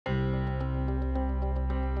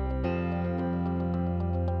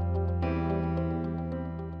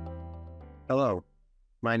Hello,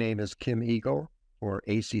 my name is Kim Eagle for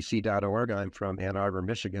ACC.org. I'm from Ann Arbor,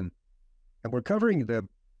 Michigan, and we're covering the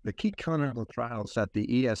key clinical trials at the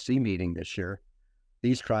ESC meeting this year.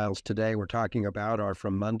 These trials today we're talking about are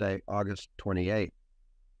from Monday, August 28th.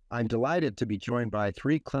 I'm delighted to be joined by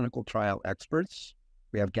three clinical trial experts.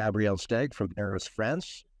 We have Gabriel Steg from Paris,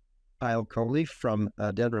 France, Payal Kohli from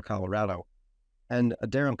Denver, Colorado, and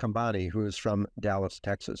Dharam Kumbhani, who is from Dallas,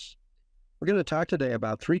 Texas. We're going to talk today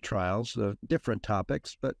about three trials of different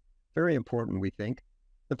topics, but very important, we think.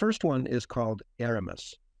 The first one is called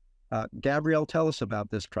ARAMIS. Gabriel, tell us about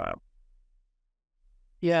this trial.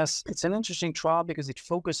 Yes, it's an interesting trial because it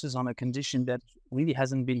focuses on a condition that really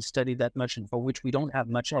hasn't been studied that much and for which we don't have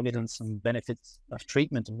much evidence on benefits of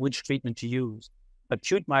treatment and which treatment to use.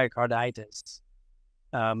 Acute myocarditis.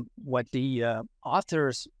 What the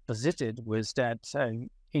authors posited was that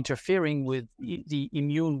interfering with the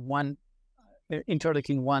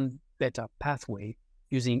interleukin-1 beta pathway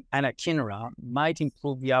using anakinra might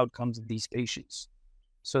improve the outcomes of these patients.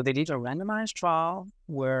 So they did a randomized trial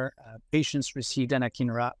where patients received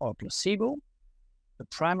anakinra or placebo. The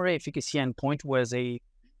primary efficacy endpoint was a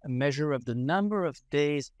measure of the number of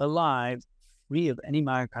days alive free of any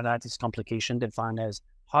myocarditis complication defined as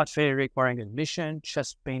heart failure requiring admission,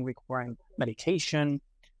 chest pain requiring medication,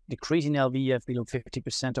 decrease in LVEF below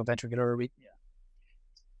 50% of ventricular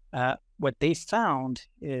arrhythmia. What they found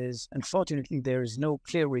is, unfortunately, there is no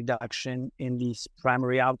clear reduction in these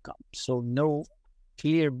primary outcomes. So no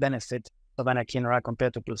clear benefit of anakinra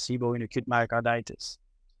compared to placebo in acute myocarditis.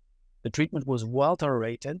 The treatment was well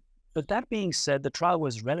tolerated, but that being said, the trial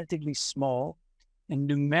was relatively small, and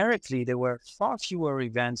numerically there were far fewer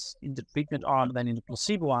events in the treatment arm than in the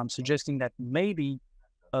placebo arm, suggesting that maybe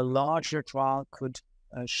a larger trial could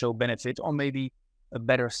show benefit, or maybe a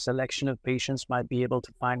better selection of patients might be able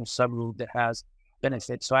to find a subgroup that has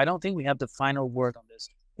benefit. So I don't think we have the final word on this,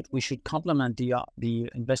 but we should compliment the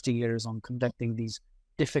investigators on conducting these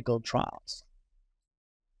difficult trials.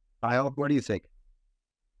 Kyle, what do you think?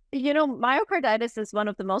 You know, myocarditis is one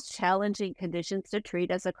of the most challenging conditions to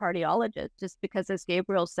treat as a cardiologist, just because, as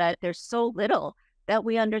Gabriel said, there's so little that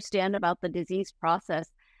we understand about the disease process.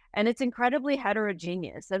 And it's incredibly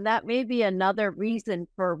heterogeneous. And that may be another reason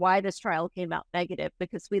for why this trial came out negative,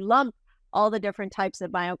 because we lump all the different types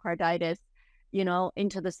of myocarditis, you know,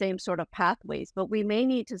 into the same sort of pathways. But we may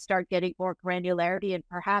need to start getting more granularity and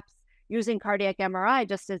perhaps using cardiac MRI,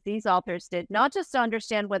 just as these authors did, not just to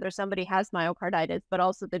understand whether somebody has myocarditis, but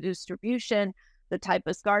also the distribution, the type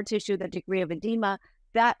of scar tissue, the degree of edema.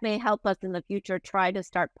 That may help us in the future try to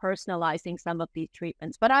start personalizing some of these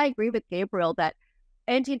treatments. But I agree with Gabriel that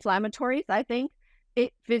anti-inflammatories, I think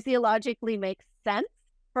it physiologically makes sense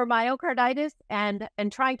for myocarditis, and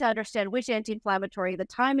trying to understand which anti-inflammatory, the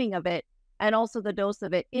timing of it, and also the dose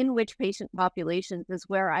of it in which patient populations is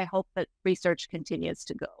where I hope that research continues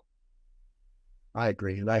to go. I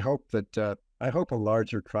agree, and I hope that a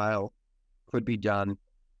larger trial could be done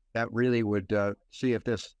that really would see if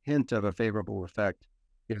this hint of a favorable effect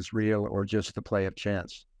is real or just the play of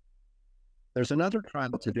chance. There's another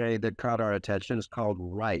trial today that caught our attention. It's called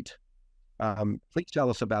RIGHT. Please tell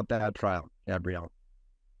us about that trial, Gabriel.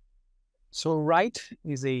 So RIGHT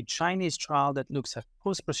is a Chinese trial that looks at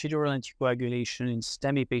post-procedural anticoagulation in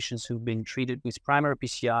STEMI patients who've been treated with primary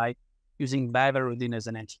PCI using bivalirudin as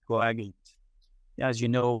an anticoagulant. As you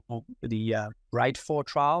know, the RIGHT-4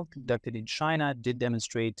 trial conducted in China did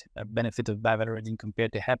demonstrate a benefit of bivalirudin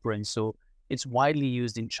compared to heparin, so it's widely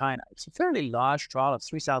used in China. It's a fairly large trial of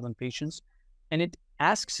 3,000 patients, and it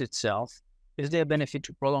asks itself, is there a benefit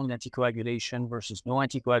to prolonged anticoagulation versus no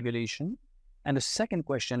anticoagulation? And the second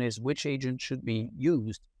question is, which agent should be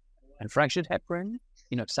used? Unfractionated heparin,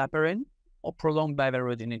 enoxaparin, or prolonged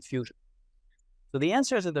bivalirudin infusion? So the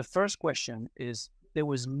answer to the first question is there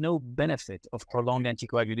was no benefit of prolonged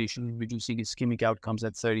anticoagulation in reducing ischemic outcomes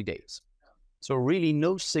at 30 days. So really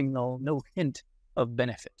no signal, no hint of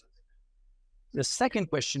benefit. The second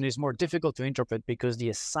question is more difficult to interpret because the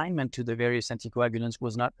assignment to the various anticoagulants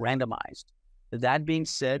was not randomized. That being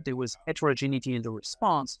said, there was heterogeneity in the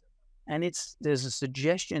response, and there's a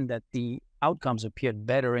suggestion that the outcomes appeared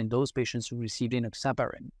better in those patients who received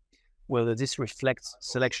enoxaparin. Whether this reflects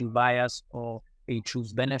selection bias or a true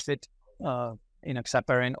benefit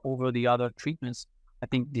enoxaparin over the other treatments, I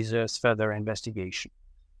think deserves further investigation.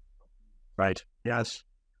 Right. Yes.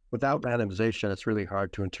 Without randomization, it's really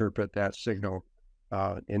hard to interpret that signal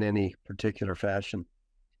in any particular fashion.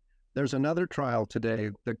 There's another trial today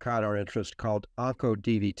that caught our interest called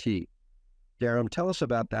ONCO-DVT. Dharam, tell us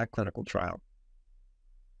about that clinical trial.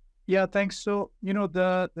 Yeah, thanks. So,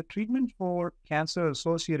 the treatment for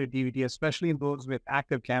cancer-associated DVT, especially in those with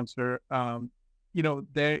active cancer,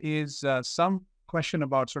 there is some question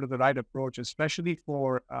about sort of the right approach, especially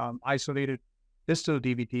for isolated distal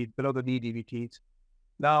DVTs, below the knee DVTs.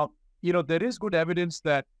 Now, there is good evidence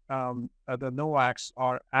that the NOACs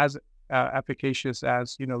are as efficacious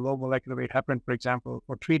as, low molecular weight heparin, for example,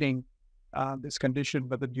 for treating this condition,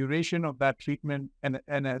 but the duration of that treatment, and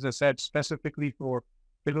as I said, specifically for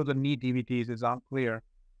below the knee DVTs is unclear.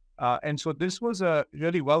 And so this was a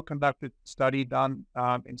really well-conducted study done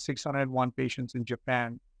in 601 patients in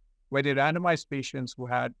Japan, where they randomized patients who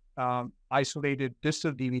had isolated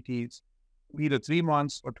distal DVTs, either 3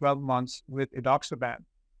 months or 12 months with edoxaban.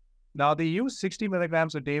 Now, they used 60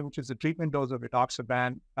 milligrams a day, which is the treatment dose of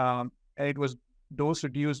edoxaban, and it was dose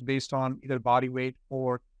reduced based on either body weight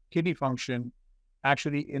or kidney function,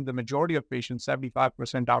 actually in the majority of patients,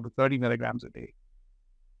 75% down to 30 milligrams a day.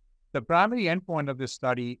 The primary endpoint of this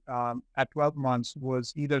study at 12 months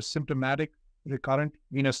was either symptomatic recurrent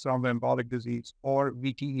venous thromboembolic disease or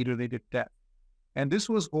VTE-related death. And this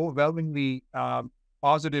was overwhelmingly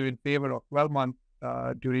positive in favor of 12-month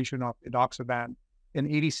duration of edoxaban, an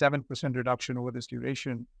 87% reduction over this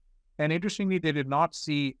duration. And interestingly, they did not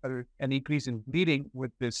see an increase in bleeding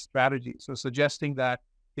with this strategy. So suggesting that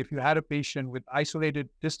if you had a patient with isolated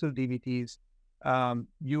distal DVTs,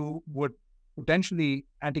 you would potentially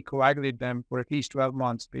anticoagulate them for at least 12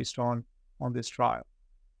 months based on this trial.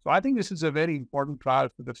 So I think this is a very important trial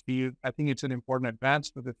for the field. I think it's an important advance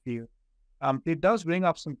for the field. It does bring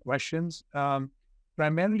up some questions.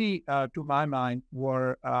 Primarily, to my mind,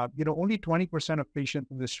 were, only 20% of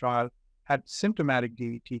patients in this trial had symptomatic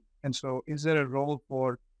DVT. And so is there a role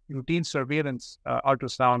for routine surveillance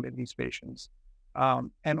ultrasound in these patients?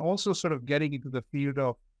 And also sort of getting into the field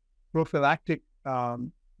of prophylactic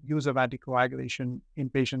use of anticoagulation in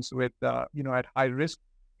patients with, at high risk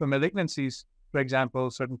for malignancies, for example,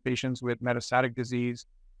 certain patients with metastatic disease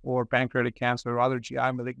or pancreatic cancer or other GI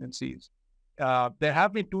malignancies. There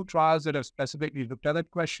have been 2 trials that have specifically looked at that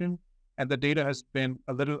question, and the data has been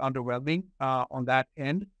a little underwhelming on that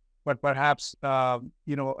end. But perhaps, a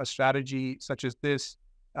strategy such as this,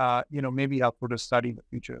 may be helpful to study in the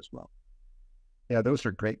future as well. Yeah, those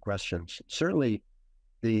are great questions. Certainly,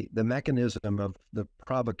 the mechanism of the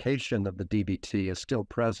provocation of the DVT is still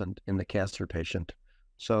present in the cancer patient.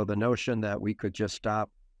 So the notion that we could just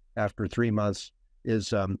stop after 3 months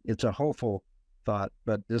is it's a hopeful thought,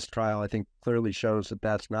 but this trial, I think, clearly shows that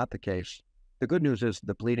that's not the case. The good news is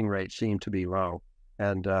the bleeding rate seemed to be low,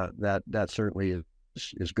 and that certainly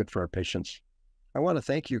is good for our patients. I want to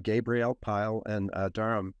thank you, Gabriel, Payal, and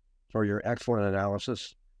Dharam, for your excellent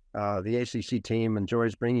analysis. The ACC team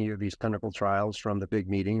enjoys bringing you these clinical trials from the big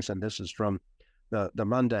meetings, and this is from the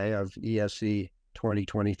Monday of ESC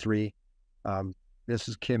 2023. This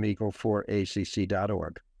is Kim Eagle for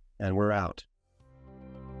ACC.org, and we're out.